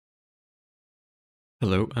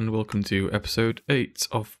Hello and welcome to episode 8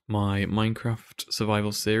 of my Minecraft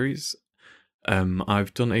survival series.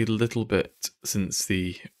 I've done a little bit since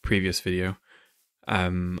the previous video.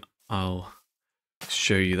 I'll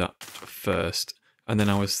show you that first, and then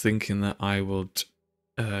I was thinking that I would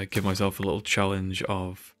give myself a little challenge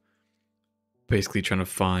of basically trying to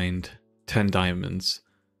find 10 diamonds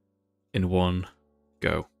in one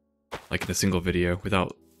go, like in a single video,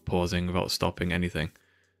 without pausing, without stopping anything.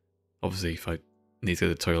 Obviously, if I need to go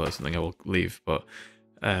to the toilet or something, I will leave, but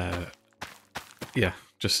yeah,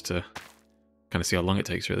 just to kind of see how long it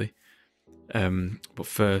takes, really. But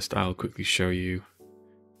first, I'll quickly show you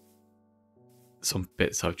some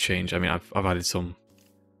bits I've changed. I mean, I've added some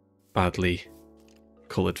badly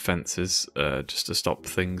coloured fences just to stop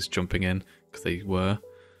things jumping in, because they were.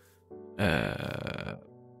 If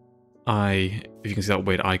you can see that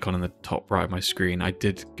weird icon in the top right of my screen, I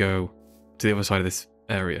did go to the other side of this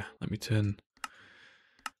area. Let me turn.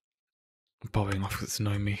 I'm bobbing off because it's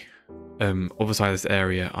annoying me. Other side of this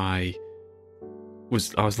area, I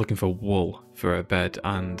was looking for wool for a bed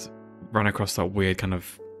and ran across that weird kind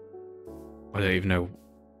of, I don't even know,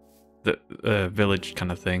 the village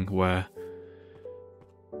kind of thing where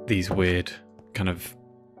these weird kind of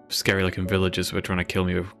scary looking villagers were trying to kill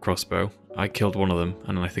me with a crossbow. I killed one of them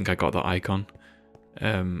and I think I got that icon.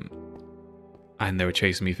 And they were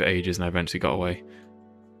chasing me for ages and I eventually got away.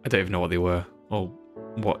 I don't even know what they were or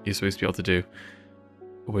what you're supposed to be able to do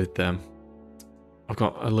with them. I've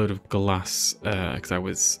got a load of glass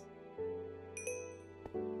because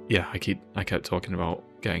I kept talking about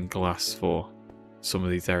getting glass for some of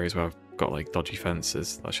these areas where I've got like dodgy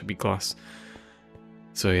fences. That should be glass.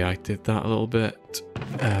 So yeah, I did that a little bit,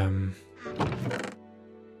 and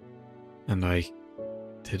I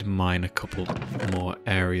did mine a couple more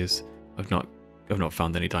areas. I've not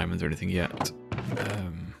found any diamonds or anything yet.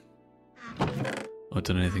 I've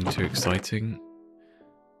done anything too exciting.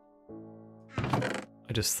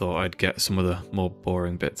 I just thought I'd get some of the more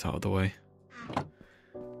boring bits out of the way.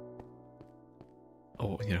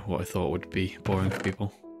 Or, you know, what I thought would be boring for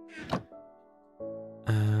people.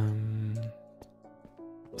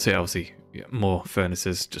 So yeah, obviously, yeah, more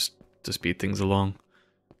furnaces just to speed things along.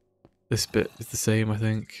 This bit is the same, I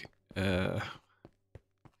think. The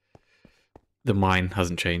mine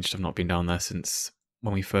hasn't changed. I've not been down there since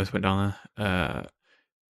when we first went down there.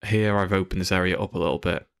 Here I've opened this area up a little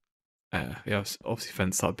bit. Yeah, I've obviously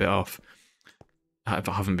fenced that bit off. I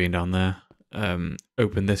haven't been down there.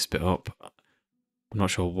 Open this bit up. I'm not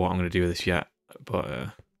sure what I'm going to do with this yet,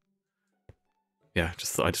 but yeah, I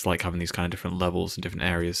just like having these kind of different levels and different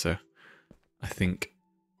areas. So I think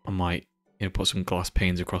I might, you know, put some glass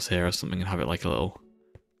panes across here or something and have it like a little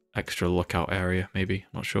extra lookout area, maybe.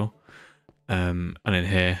 I'm not sure. And in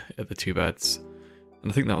here are the two beds,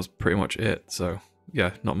 and I think that was pretty much it. So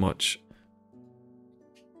yeah, not much.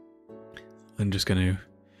 I'm just going to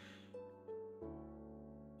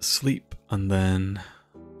sleep and then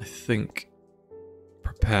I think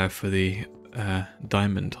prepare for the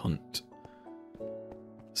diamond hunt.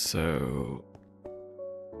 So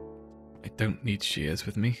I don't need shears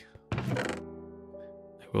with me. I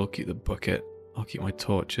will keep the bucket. I'll keep my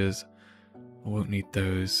torches. I won't need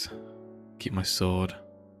those. Keep my sword.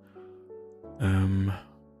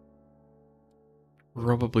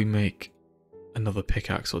 Probably make another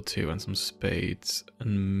pickaxe or two and some spades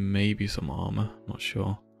and maybe some armor. Not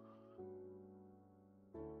sure.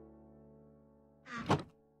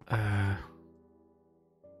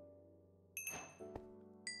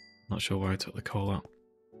 Not sure why I took the coal out.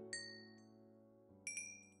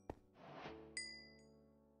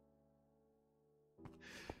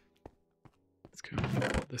 Let's go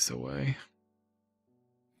put this away.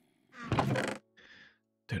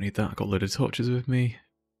 Don't need that. I got a load of torches with me.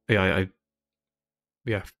 Yeah, I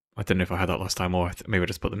don't know if I had that last time or maybe I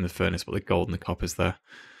just put them in the furnace, but the gold and the copper's there.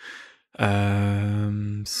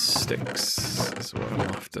 Sticks is what I'm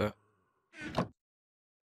after.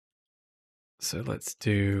 So let's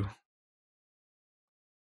do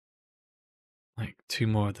like 2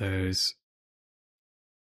 more of those.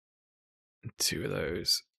 And 2 of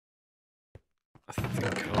those. I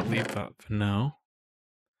think I'll leave that for now.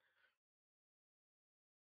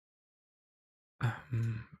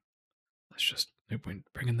 Let's just, no point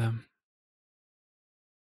bringing them.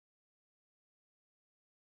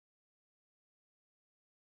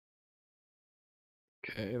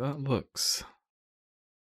 Okay, that looks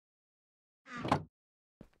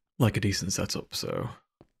like a decent setup, so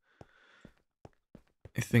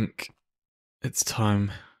I think it's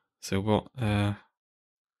time. So what, is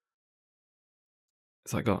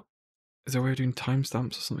there a way of doing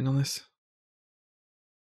timestamps or something on this?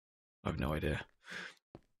 I have no idea.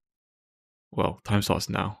 Well, time starts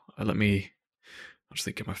now. Let me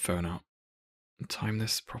actually get my phone out and time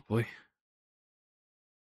this properly.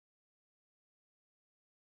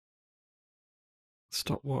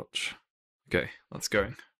 Stopwatch. Okay, that's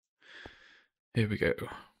going. Here we go.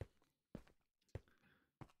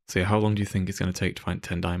 So yeah, how long do you think it's going to take to find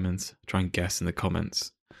 10 diamonds? Try and guess in the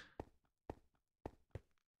comments.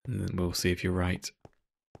 And then we'll see if you're right.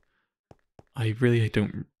 I really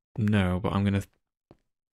don't know, but I'm going to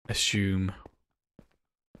assume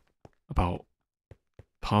about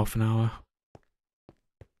half an hour.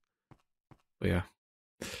 But yeah,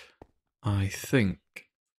 I think...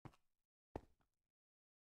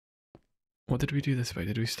 What did we do this way?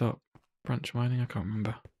 Did we start branch mining? I can't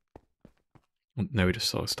remember. No, we just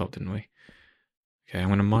sort of stopped, didn't we? Okay, I'm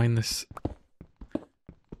going to mine this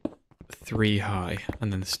 3 high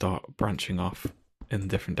and then start branching off in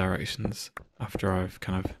different directions after I've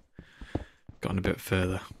kind of gotten a bit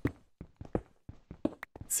further.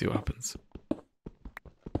 See what happens.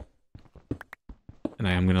 And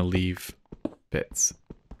I am going to leave bits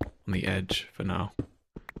on the edge for now,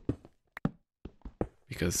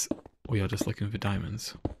 because we are just looking for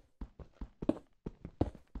diamonds.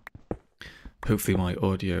 Hopefully my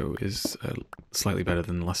audio is slightly better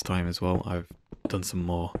than last time as well. I've done some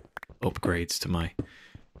more upgrades to my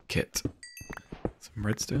kit. Some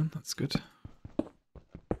redstone, that's good.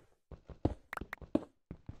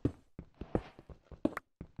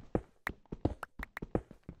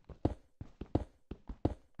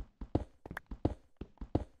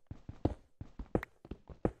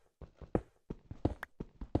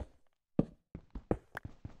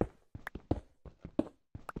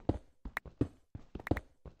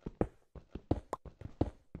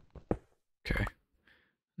 Okay,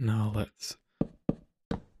 now let's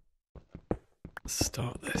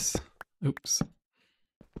start this. Oops.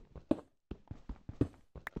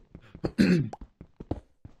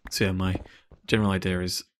 So yeah, my general idea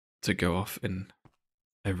is to go off in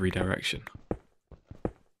every direction.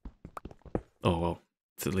 Oh well,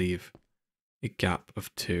 to leave a gap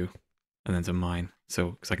of 2 and then to mine.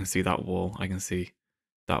 So, because I can see that wall, I can see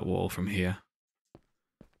that wall from here.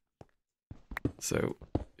 So,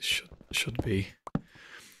 should be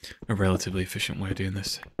a relatively efficient way of doing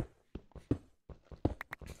this.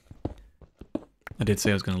 I did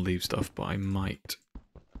say I was going to leave stuff, but I might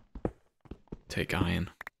take iron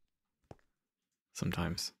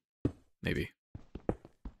sometimes. Maybe.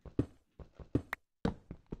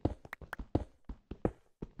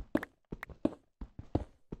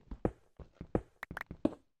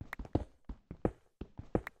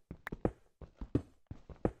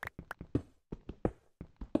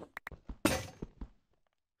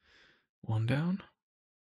 One down.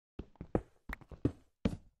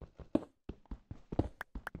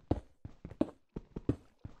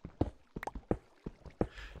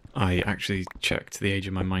 I actually checked the age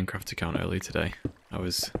of my Minecraft account earlier today. I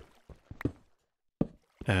was...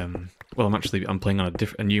 well, I'm playing on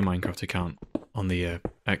a new Minecraft account on the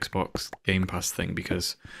Xbox Game Pass thing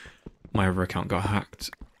because my other account got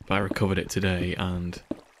hacked, but I recovered it today and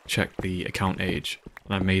checked the account age,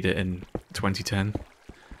 and I made it in 2010.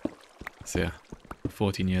 So yeah,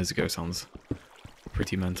 14 years ago sounds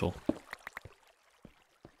pretty mental.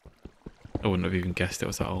 I wouldn't have even guessed it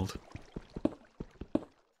was that old.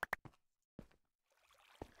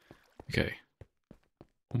 Okay,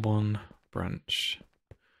 1 branch,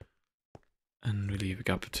 and we leave a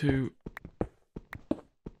gap of 2.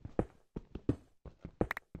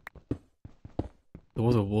 There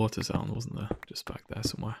was a water sound, wasn't there? Just back there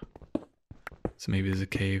somewhere. So maybe there's a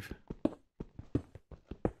cave.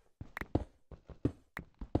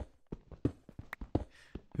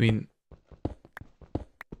 I mean,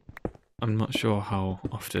 I'm not sure how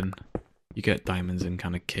often you get diamonds in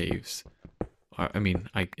kind of caves. I mean,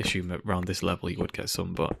 I assume around this level you would get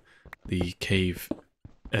some, but the cave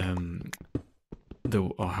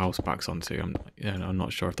our house backs onto, I'm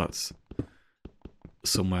not sure if that's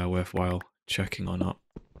somewhere worthwhile checking or not.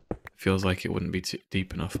 Feels like it wouldn't be too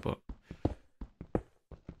deep enough, but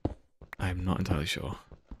I'm not entirely sure.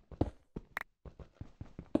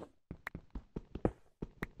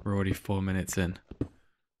 We're already 4 minutes in.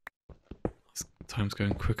 Time's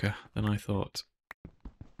going quicker than I thought.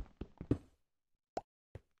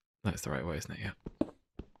 That's the right way, isn't it? Yeah.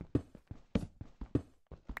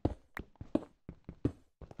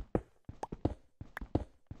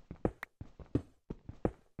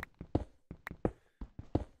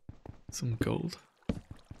 Some gold.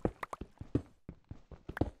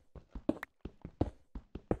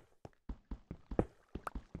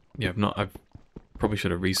 Yeah, I've probably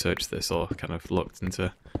should have researched this or kind of looked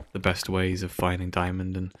into the best ways of finding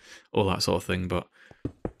diamond and all that sort of thing, but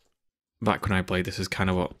back when I played, this is kind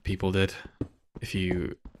of what people did. If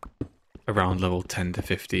you around level 10 to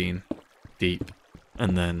 15 deep,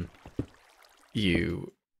 and then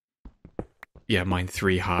you mine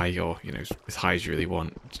 3 high, or as high as you really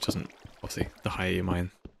want, which doesn't, obviously the higher you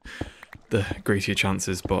mine the greater your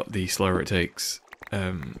chances, but the slower it takes.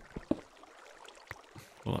 Well,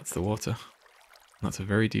 that's the water. That's a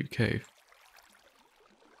very deep cave.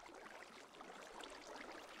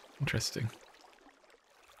 Interesting.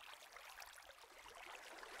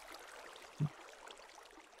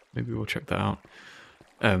 Maybe we'll check that out.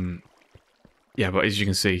 Yeah, but as you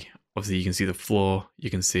can see, obviously you can see the floor, you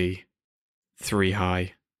can see 3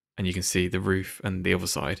 high, and you can see the roof and the other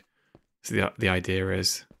side. So the idea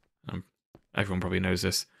is, everyone probably knows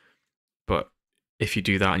this, but if you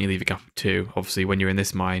do that and you leave a gap of 2, obviously when you're in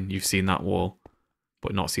this mine, you've seen that wall,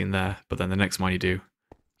 but not seen there. But then the next mine you do,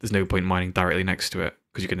 there's no point mining directly next to it,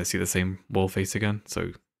 because you're going to see the same wall face again.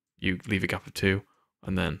 So you leave a gap of 2,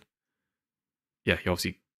 and then, yeah, you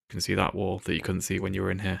obviously can see that wall that you couldn't see when you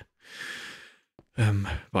were in here.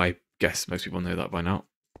 But I guess most people know that by now.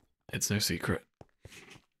 It's no secret.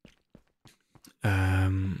 I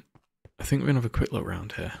think we're going to have a quick look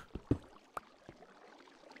around here.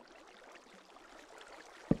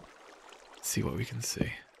 See what we can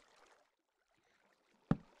see.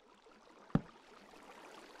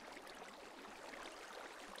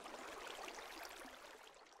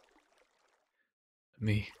 Let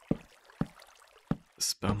me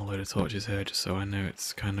spam a load of torches here just so I know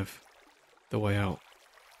it's kind of the way out.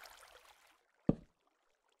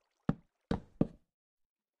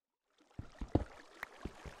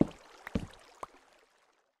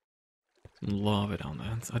 Some lava down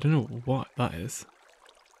there. I don't know what that is.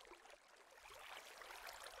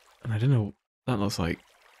 And I don't know, that looks like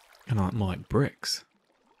kind of more like bricks.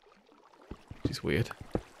 Which is weird.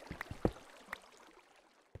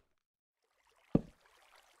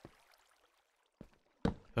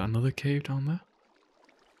 Is that another cave down there?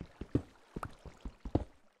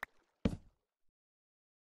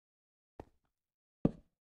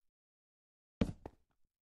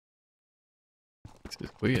 This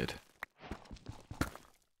is weird.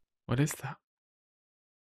 What is that?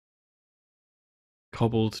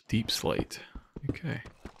 Cobbled deep slate. Okay.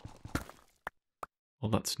 Well,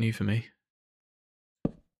 that's new for me.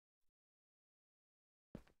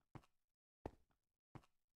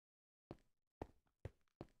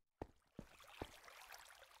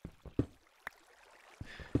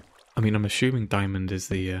 I mean, I'm assuming diamond is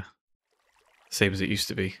the same as it used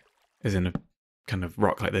to be, as in a kind of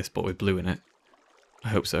rock like this, but with blue in it. I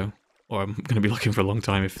hope so. Or I'm going to be looking for a long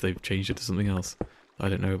time if they've changed it to something else that I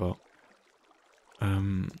don't know about.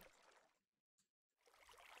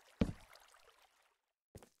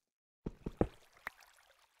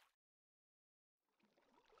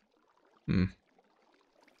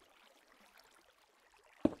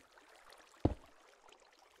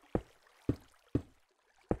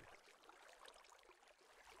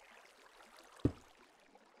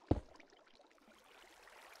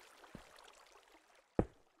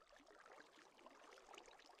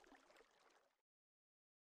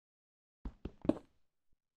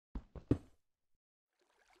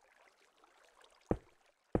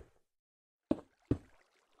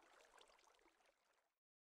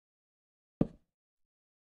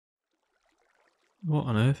 What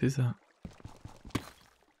on earth is that?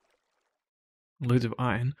 Loads of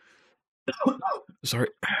iron. Sorry.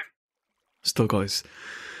 Still got this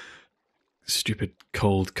stupid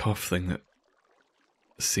cold cough thing that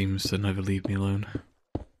seems to never leave me alone.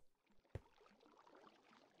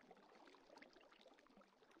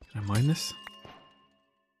 Can I mine this?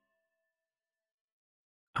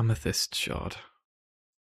 Amethyst shard.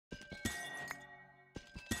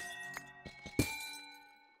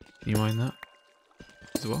 Can you mine that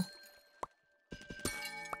as well?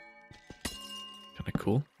 Kinda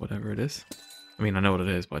cool, whatever it is. I mean, I know what it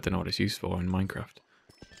is, but I don't know what it's used for in Minecraft.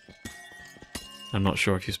 I'm not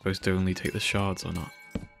sure if you're supposed to only take the shards or not.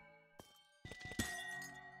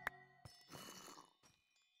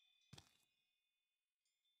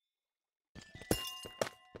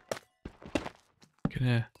 I can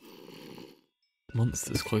hear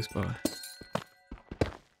monsters close by.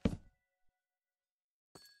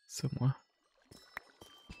 Somewhere.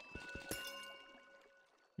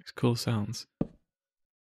 Makes cool sounds.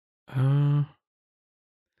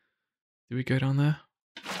 Do we go down there?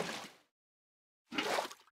 I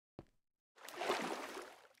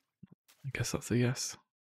guess that's a yes.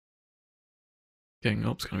 Getting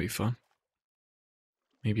up's gonna be fun.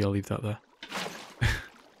 Maybe I'll leave that there.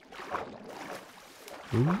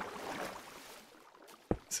 Ooh.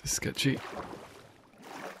 This is sketchy.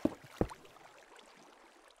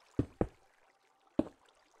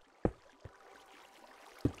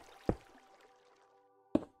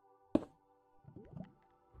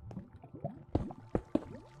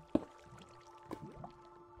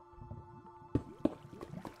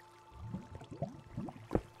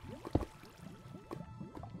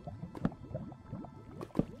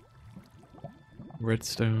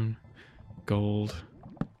 Redstone, gold.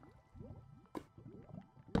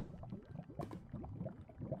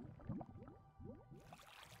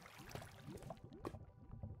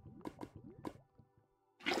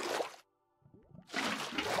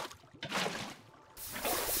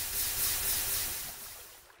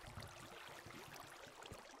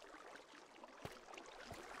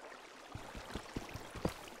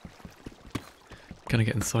 Kind of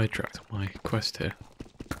getting sidetracked on my quest here.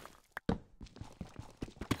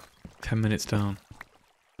 10 minutes down.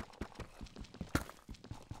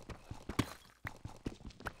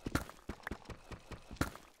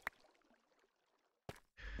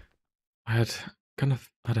 I had kind of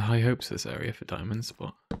had high hopes for this area for diamonds,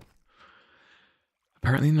 but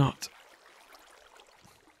apparently not.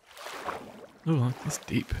 Oh, that's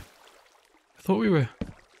deep. I thought we were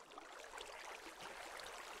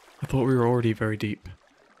already very deep.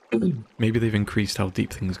 Maybe they've increased how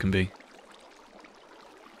deep things can be.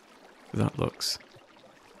 That looks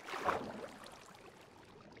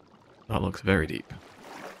very deep.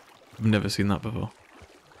 I've never seen that before.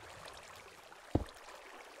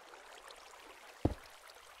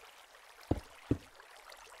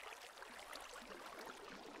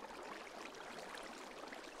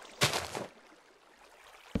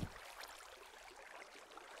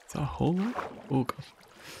 Is that a hole? Oh god.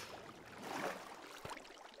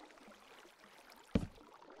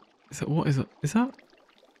 Is that what is it? Is that?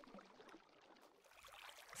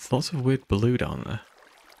 There's lots of weird blue down there.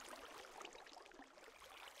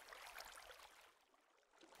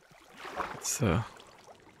 It's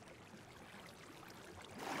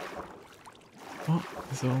what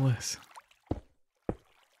is all this?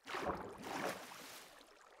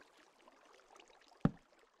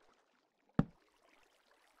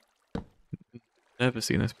 Never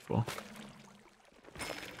seen this before.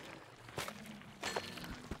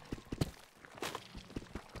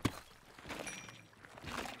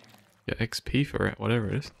 Get XP for it, whatever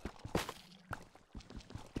it is.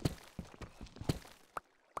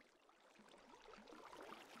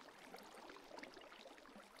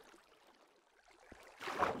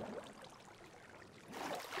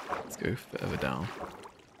 Let's go further down.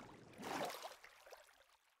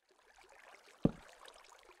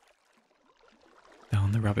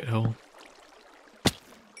 Down the rabbit hole.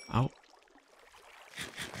 Ow.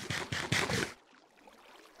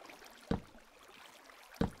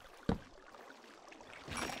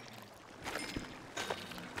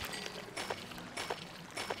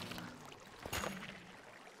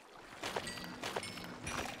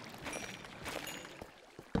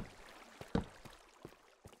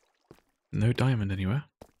 No diamond anywhere.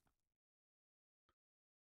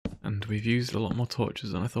 And we've used a lot more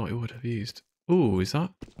torches than I thought we would have used. Ooh, is that?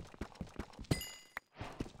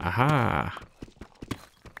 Aha!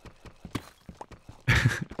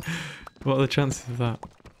 What are the chances of that?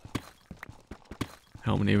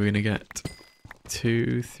 How many are we going to get?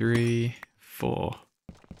 2, 3, 4.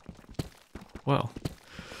 Well,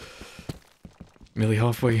 nearly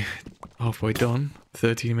halfway done.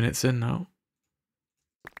 13 minutes in now.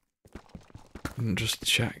 And just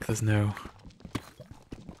check there's no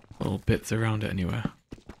little bits around it anywhere.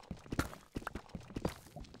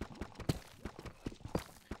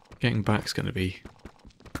 Getting back's going to be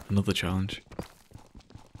another challenge.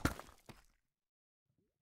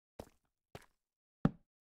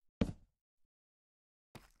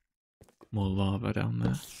 More lava down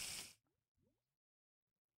there.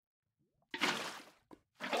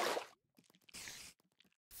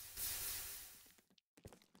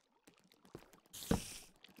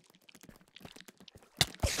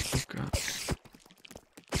 Oh god.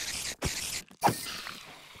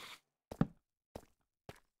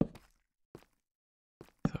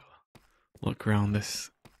 So, look around this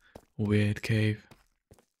weird cave.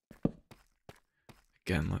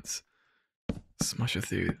 Again, let's smash a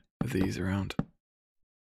few of these around.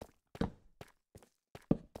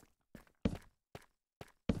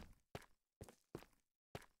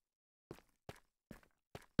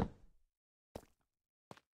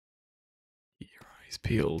 Your eyes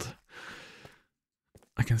peeled.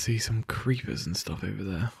 I can see some creepers and stuff over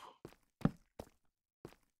there.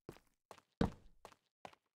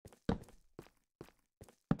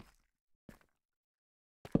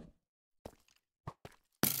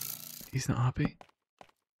 He's not happy.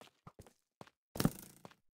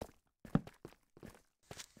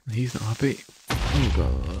 He's not happy. Oh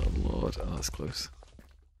god, Lord, oh, that's close.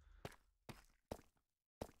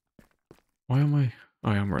 Why am I...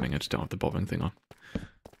 Oh, I am running, I just don't have the bobbing thing on.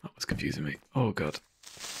 That was confusing me. Oh god.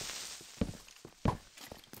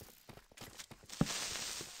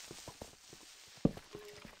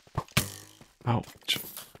 Ouch.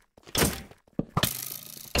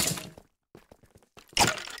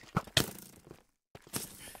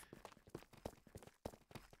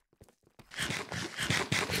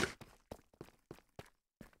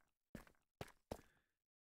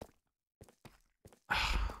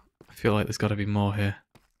 I feel like there's got to be more here.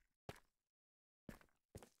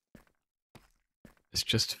 It's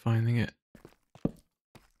just finding it.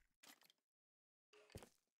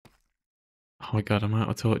 Oh my god, I'm out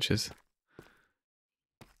of torches.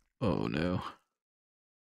 Oh no.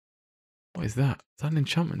 What is that? Is that an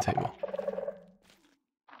enchantment table?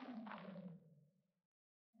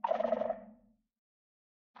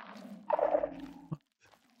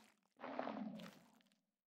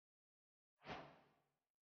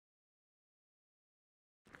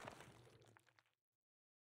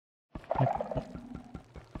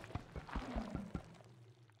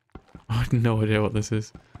 I have no idea what this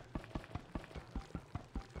is.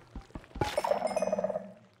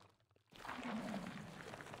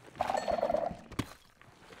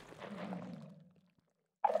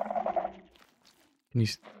 Can you...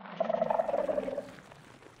 Is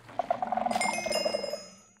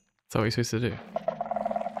that what you're supposed to do?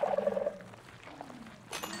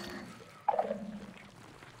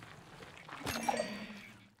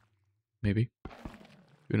 Maybe.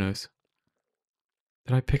 Who knows?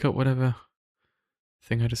 Did I pick up whatever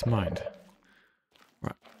thing I just mined?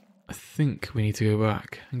 Right. I think we need to go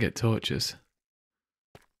back and get torches.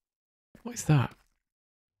 What is that?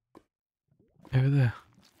 Over there.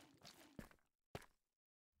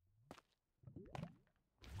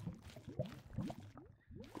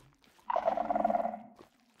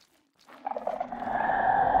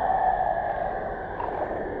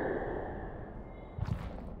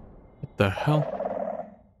 What the hell?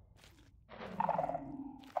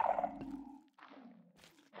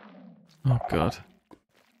 Oh god.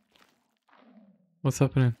 What's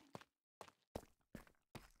happening?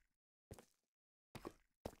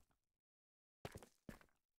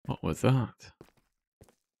 What was that?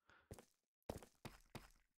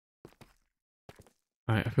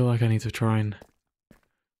 Right, I feel like I need to try and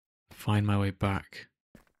find my way back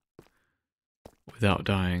without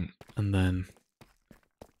dying, and then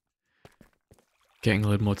getting a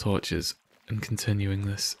load more torches and continuing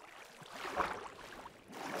this.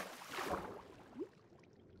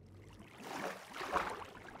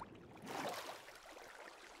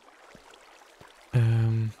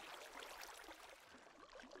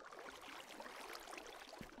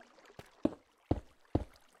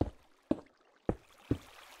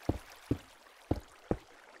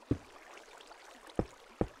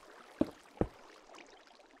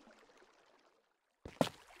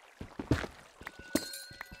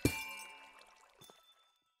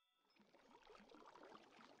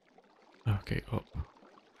 Okay, up.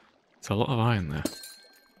 There's a lot of iron there.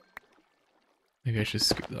 Maybe I should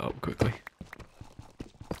scoop that up quickly.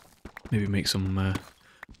 Maybe make some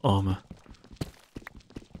armor.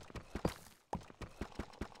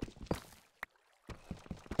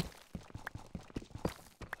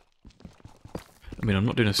 I mean, I'm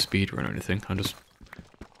not doing a speed run or anything. I just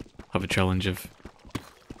have a challenge of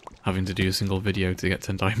having to do a single video to get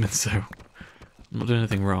 10 diamonds, so I'm not doing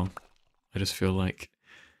anything wrong. I just feel like,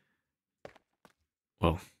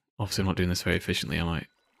 well, obviously I'm not doing this very efficiently, am I?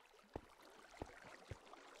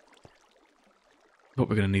 But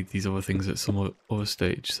we're going to need these other things at some other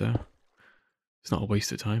stage, so it's not a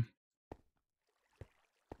waste of time.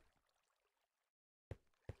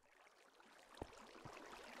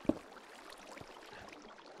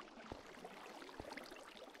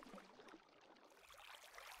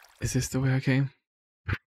 Is this the way I came?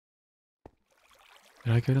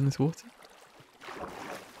 Did I go down this water?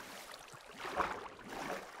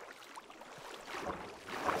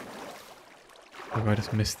 Or have I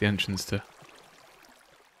just missed the entrance to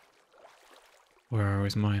where I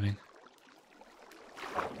was mining?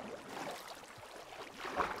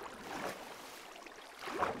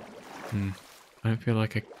 I don't feel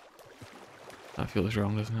like that feels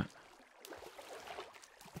wrong, doesn't it?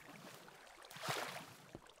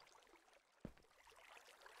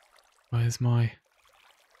 Where's my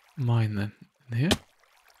mine then? In here?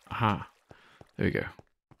 Aha. There we go.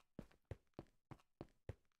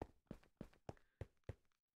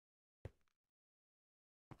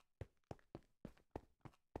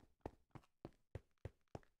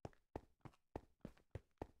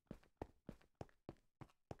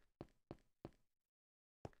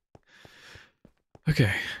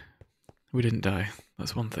 Okay, we didn't die.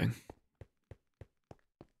 That's one thing.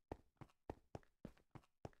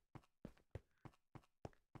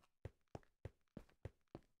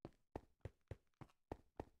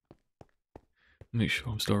 Make sure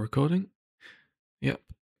I'm still recording. Yep,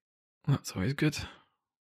 that's always good.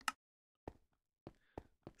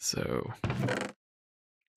 So,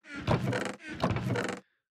 let's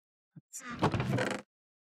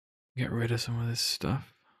get rid of some of this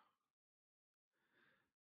stuff.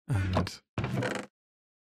 And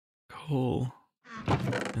coal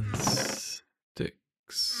and sticks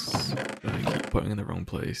that I keep putting in the wrong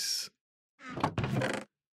place.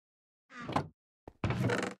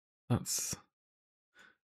 That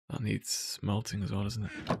needs smelting as well, doesn't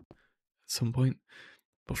it? At some point.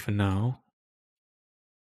 But for now,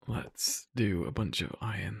 let's do a bunch of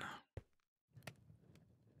iron.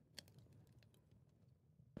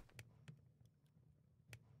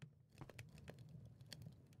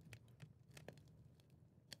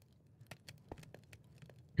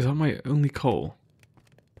 Is that my only coal?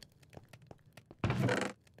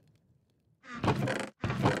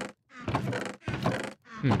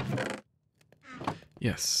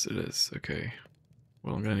 Yes, it is. Okay.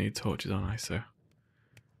 Well, I'm gonna need torches, aren't I? So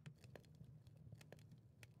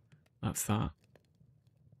that's that.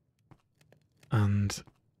 And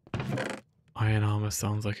iron armor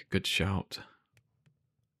sounds like a good shout.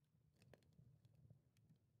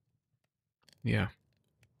 Yeah.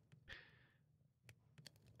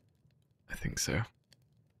 I think so.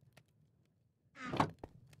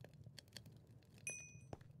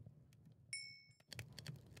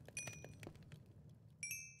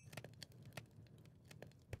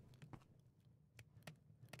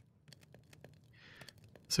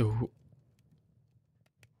 So,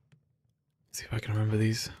 let's see if I can remember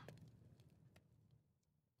these.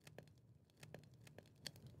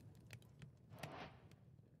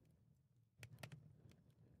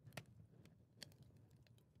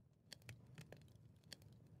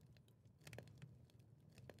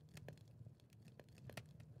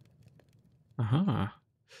 Aha.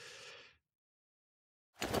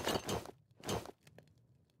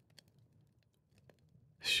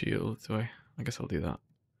 Shield, do I? I guess I'll do that.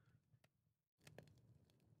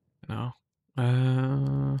 No.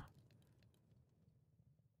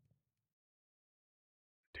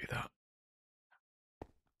 Do that.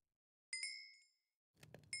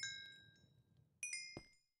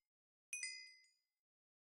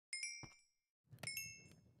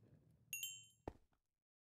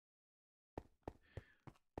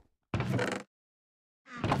 I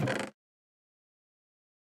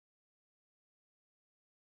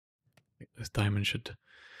think this diamond should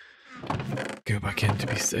go back in to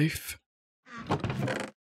be safe.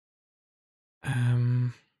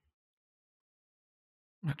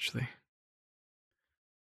 Actually,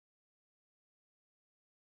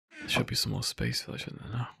 there should be some more space for that, shouldn't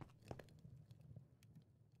there? No.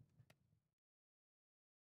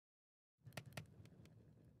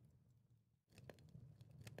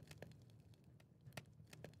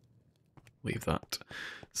 Leave that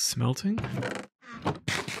smelting.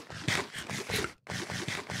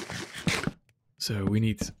 So we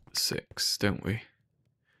need 6, don't we?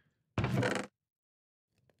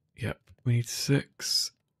 Yep, we need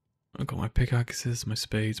 6. I've got my pickaxes, my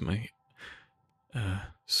spades, my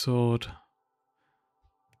sword.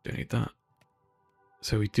 Don't need that.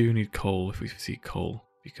 So we do need coal if we see coal,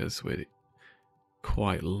 because we're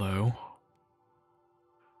quite low.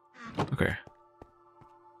 Okay.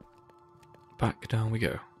 Back down we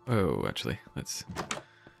go. Oh, actually, let's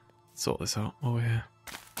sort this out while we're here.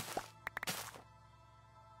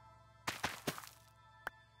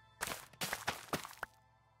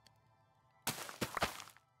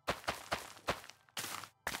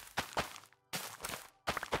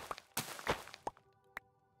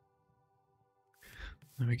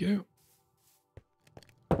 There we go.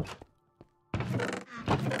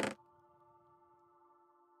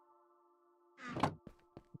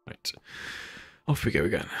 Right. Off we go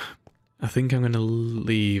again. I think I'm going to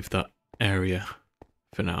leave that area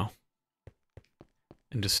for now.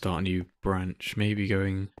 And just start a new branch. Maybe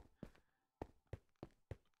going...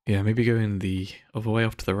 Yeah, maybe going the other way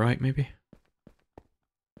off to the right, maybe?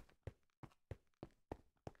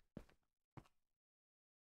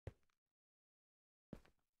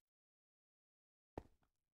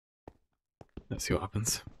 Let's see what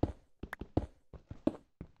happens.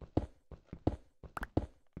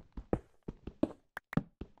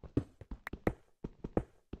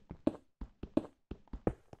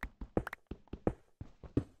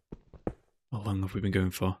 How long have we been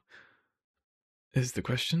going for? Is the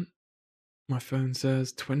question. My phone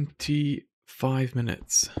says 25 5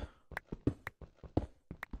 minutes.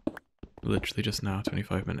 Literally just now,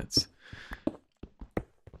 25 minutes.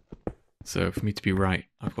 So for me to be right,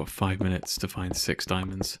 I've got 5 minutes to find 6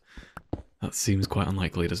 diamonds. That seems quite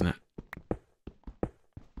unlikely, doesn't it?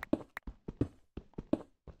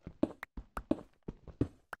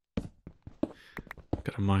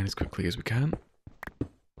 Gotta mine as quickly as we can.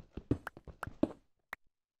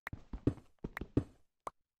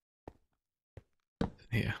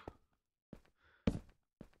 Here.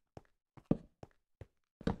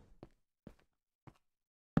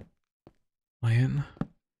 Iron.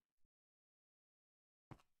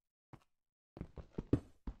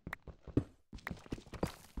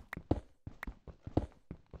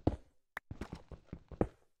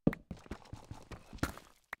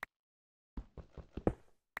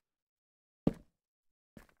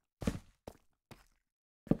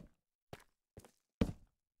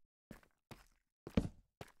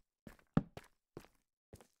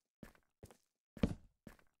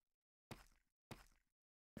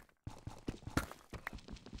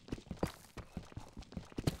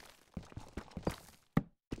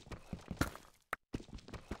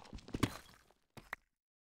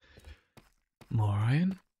 More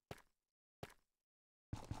iron.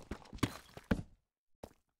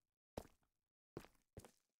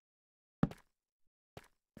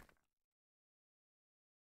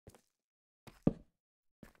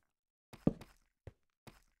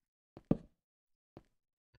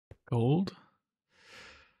 Gold.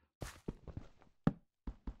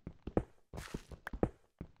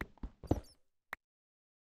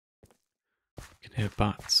 Can hear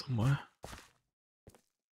bats somewhere.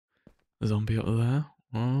 A zombie up there.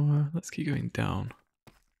 Oh, let's keep going down.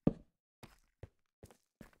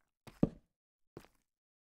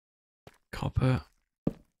 Copper.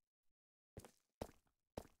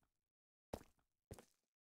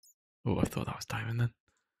 Oh, I thought that was diamond then.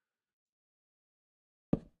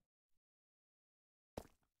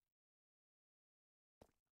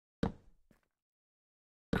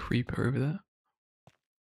 Creeper over there.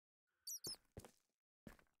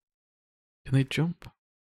 Can they jump?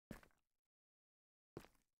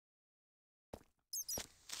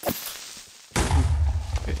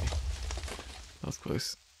 Okay. That was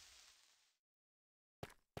close.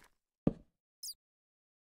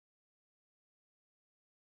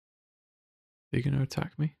 Are you gonna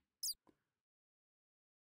attack me?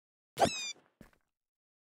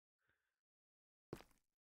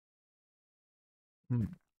 Hmm.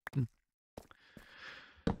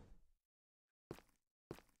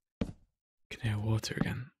 Can hear water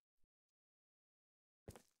again.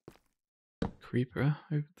 Creeper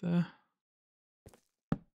over there.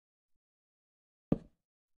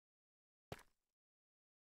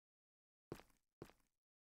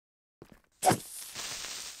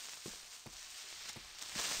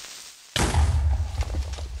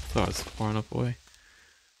 Thought I was far enough away.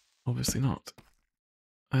 Obviously not.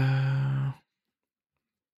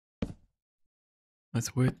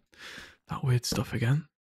 That's weird. That weird stuff again.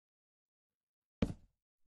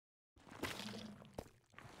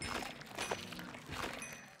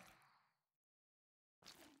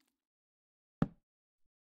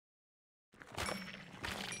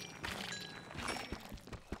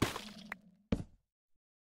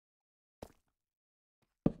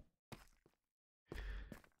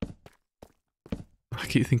 I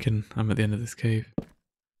keep thinking I'm at the end of this cave.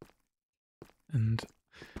 And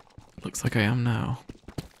it looks like I am now.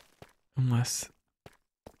 Unless...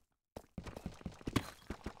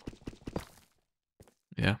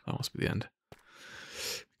 yeah, that must be the end.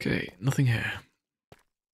 Okay, nothing here.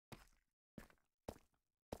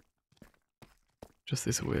 Just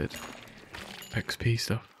this weird XP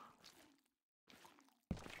stuff.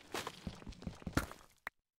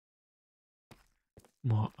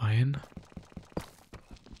 More iron.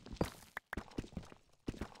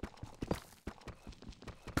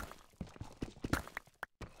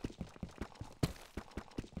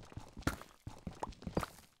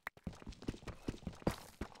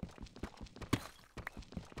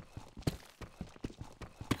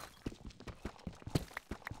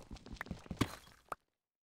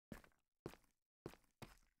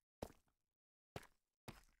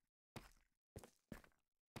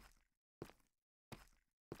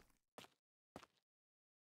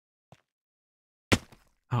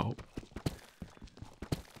 Oh.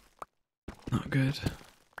 Not good.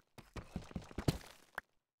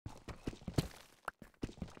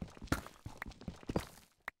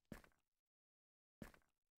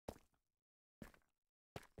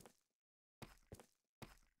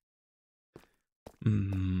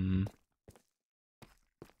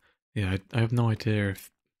 Yeah, I have no idea if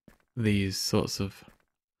these sorts of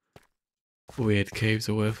weird caves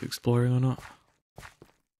are worth exploring or not.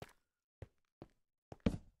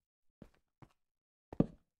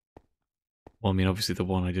 Well, I mean, obviously the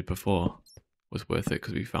one I did before was worth it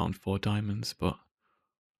because we found 4 diamonds, but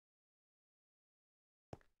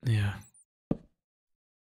yeah.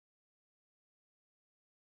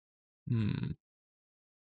 Hmm.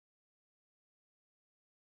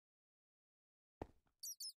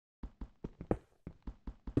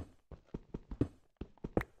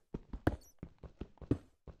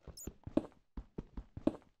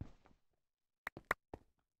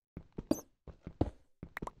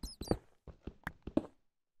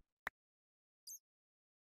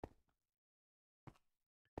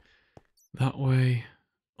 That way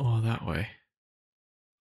or that way? I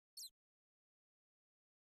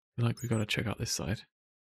feel like we gotta check out this side.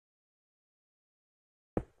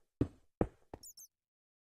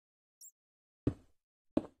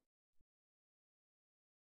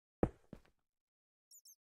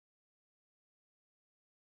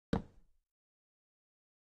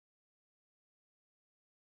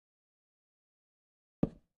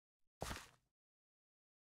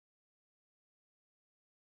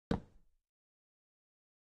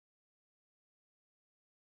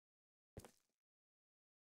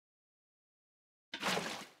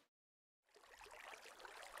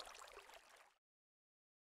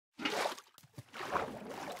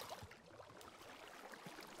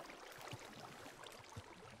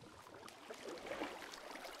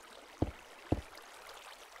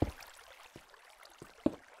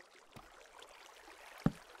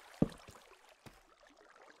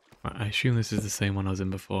 Right, I assume this is the same one I was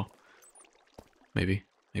in before. Maybe,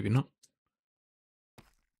 maybe not.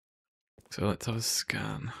 So let's have a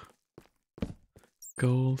scan.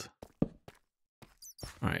 Gold.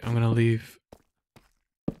 Alright, I'm gonna leave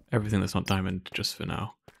everything that's not diamond just for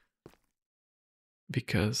now.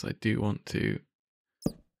 Because I do want to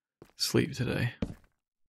sleep today.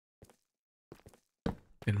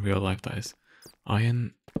 In real life, that is.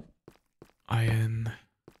 Iron. Iron.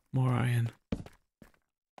 More iron.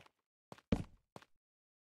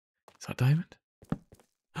 Is that diamond?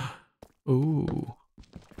 Ooh.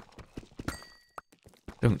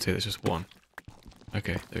 Don't say there's just one.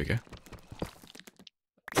 Okay, there we go.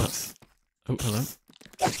 That's... Oh, hello.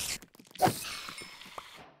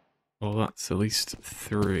 Well, that's at least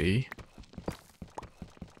 3.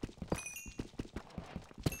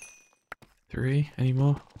 3? Any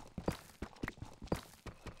more?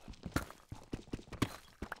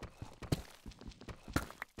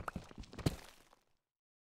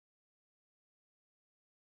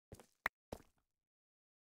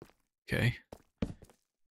 Okay.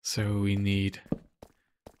 So we need...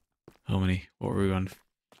 How many? What were we on?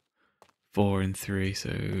 4 and 3,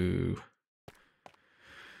 so...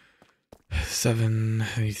 7,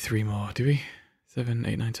 I need 3 more, do we? 7,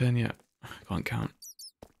 8, 9, 10, yeah. I can't count.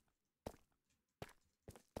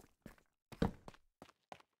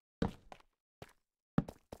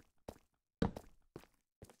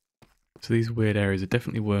 So these weird areas are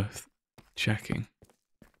definitely worth checking.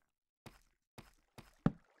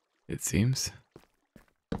 It seems.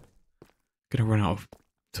 Gonna run out of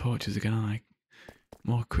torches again, aren't I?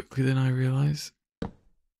 More quickly than I realise.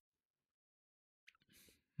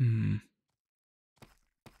 Hmm.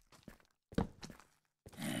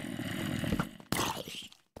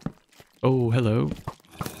 Oh, hello.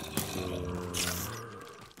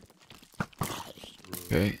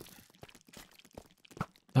 Okay.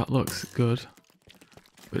 That looks good,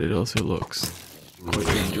 but it also looks quite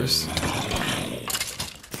dangerous.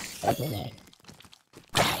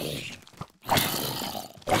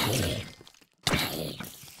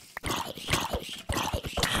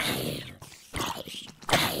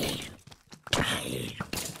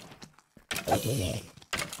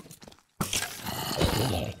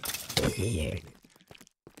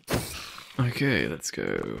 Okay, let's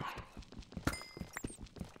go.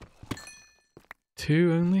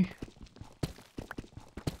 2 only?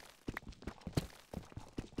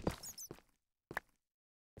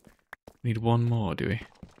 Need 1 more, do we?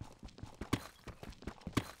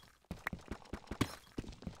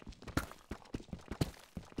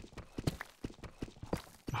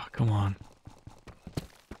 Oh, come on.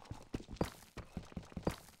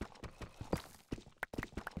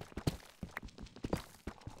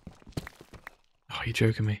 Oh, you're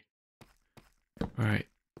joking me. Right.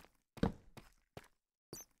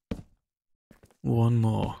 1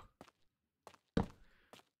 more. I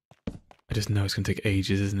just know it's going to take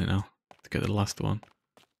ages, isn't it now? To get the last one.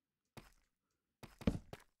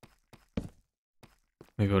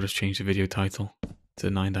 Maybe I'll just change the video title to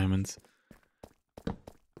 9 diamonds.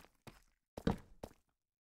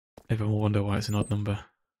 Everyone will wonder why it's an odd number.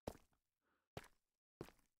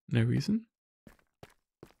 No reason?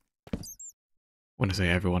 When I say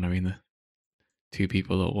everyone, I mean the 2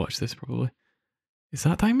 people that'll watch this probably. Is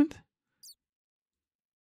that diamond?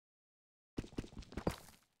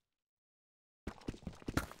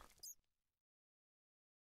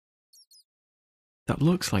 That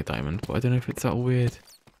looks like diamond, but I don't know if it's that weird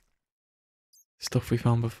stuff we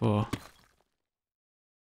found before.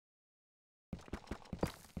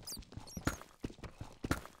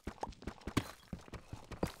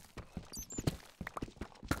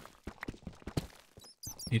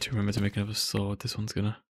 Need to remember to make another sword. This one's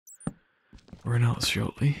gonna run out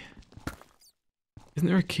shortly. Isn't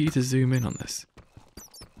there a key to zoom in on this?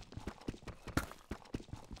 I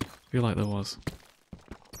feel like there was. I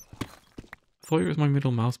thought it was my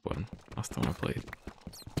middle mouse button last time I played.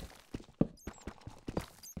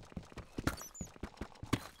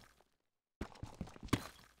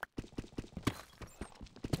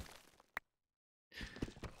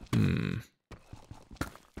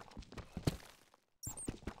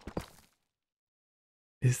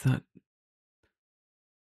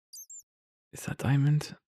 Is that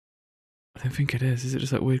diamond? I don't think it is. Is it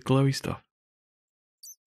just that weird glowy stuff?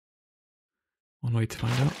 One way to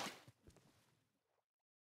find out.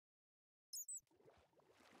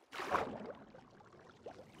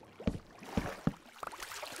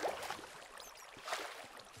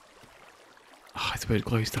 Oh, it's weird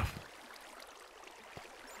glowy stuff.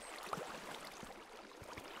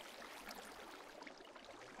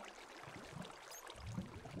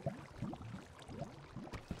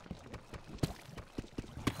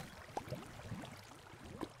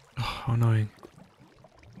 Oh, how annoying.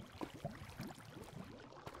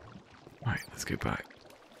 Right, let's go back.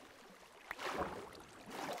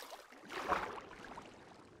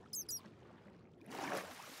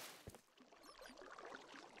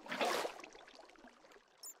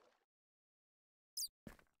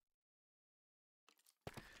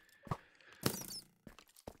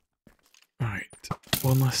 Right,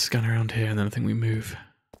 one last scan around here and then I think we move.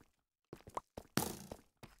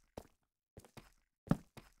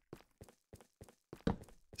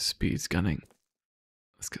 Speed scanning.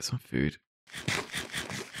 Let's get some food.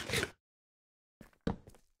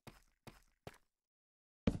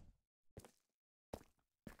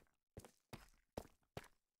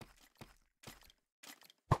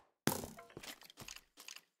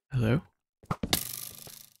 Hello?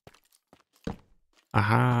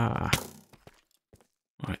 Aha!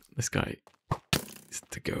 Right, this guy is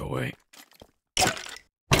to go away.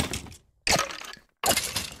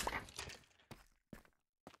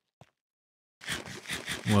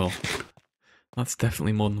 Well, that's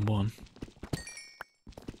definitely more than one.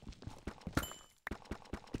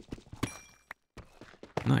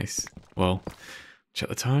 Nice. Well, check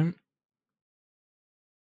the time.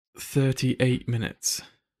 38 minutes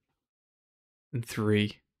and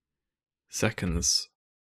 3 seconds.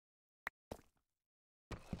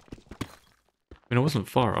 I mean, I wasn't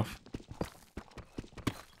far off.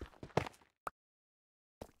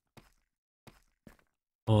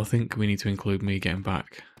 Well, I think we need to include me getting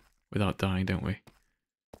back without dying, don't we?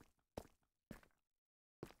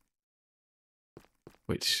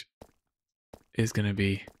 Which is going to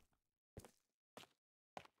be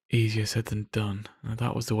easier said than done.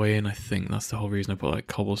 That was the way in, I think. That's the whole reason I put like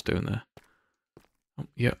cobblestone there. Oh,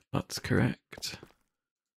 yep, that's correct.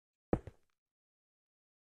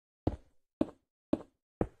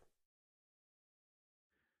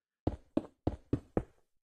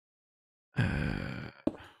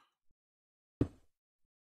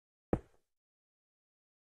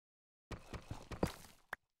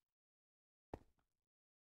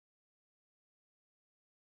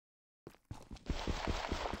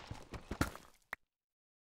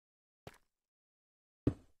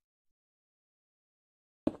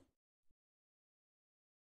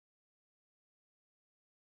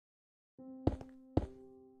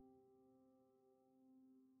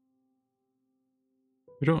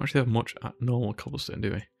 We don't actually have much normal cobblestone,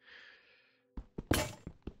 do we?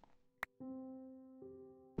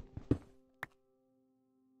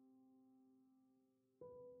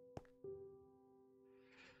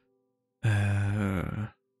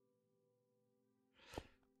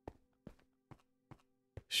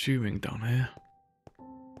 Shoeing down here.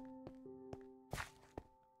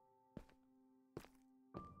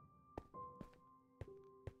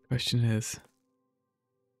 Question is,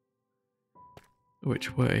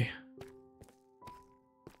 which way?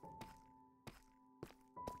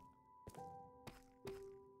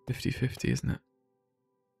 $50-50, isn't it?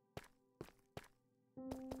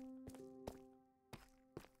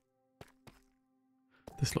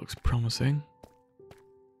 This looks promising.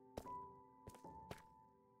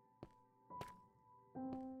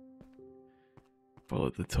 Follow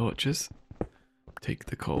the torches. Take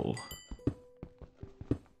the coal.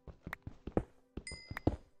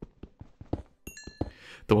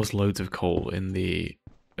 There was loads of coal in the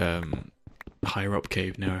higher up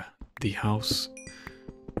cave near the house.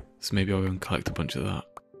 So maybe I'll go and collect a bunch of that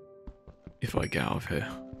if I get out of here.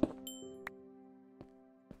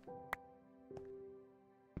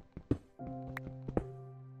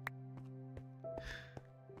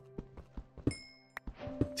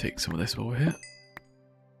 Take some of this while we're here.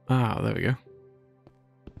 Ah, there we go.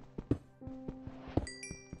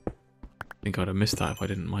 I think I'd have missed that if I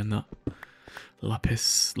didn't mind that.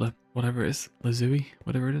 Lapis, whatever it is. Lazuli,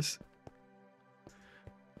 whatever it is.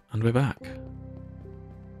 And we're back.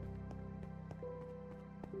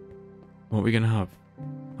 What are we gonna have?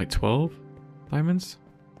 Like 12 diamonds?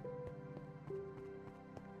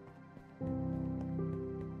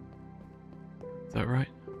 Is that right?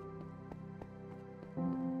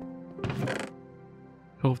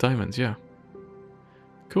 12 diamonds, yeah.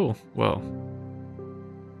 Cool, well.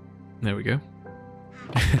 There we go.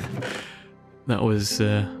 That was,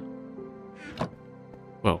 well,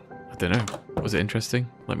 I don't know. Was it interesting?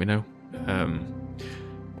 Let me know.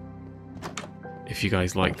 If you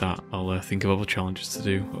guys like that, I'll think of other challenges to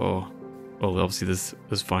do, or, well, obviously there's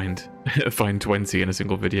find 20 in a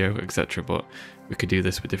single video, etc. But we could do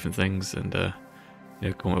this with different things, and you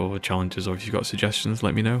know, come up with other challenges, or if you've got suggestions,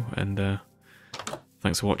 let me know. And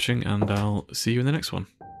thanks for watching, and I'll see you in the next one.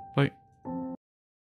 Bye.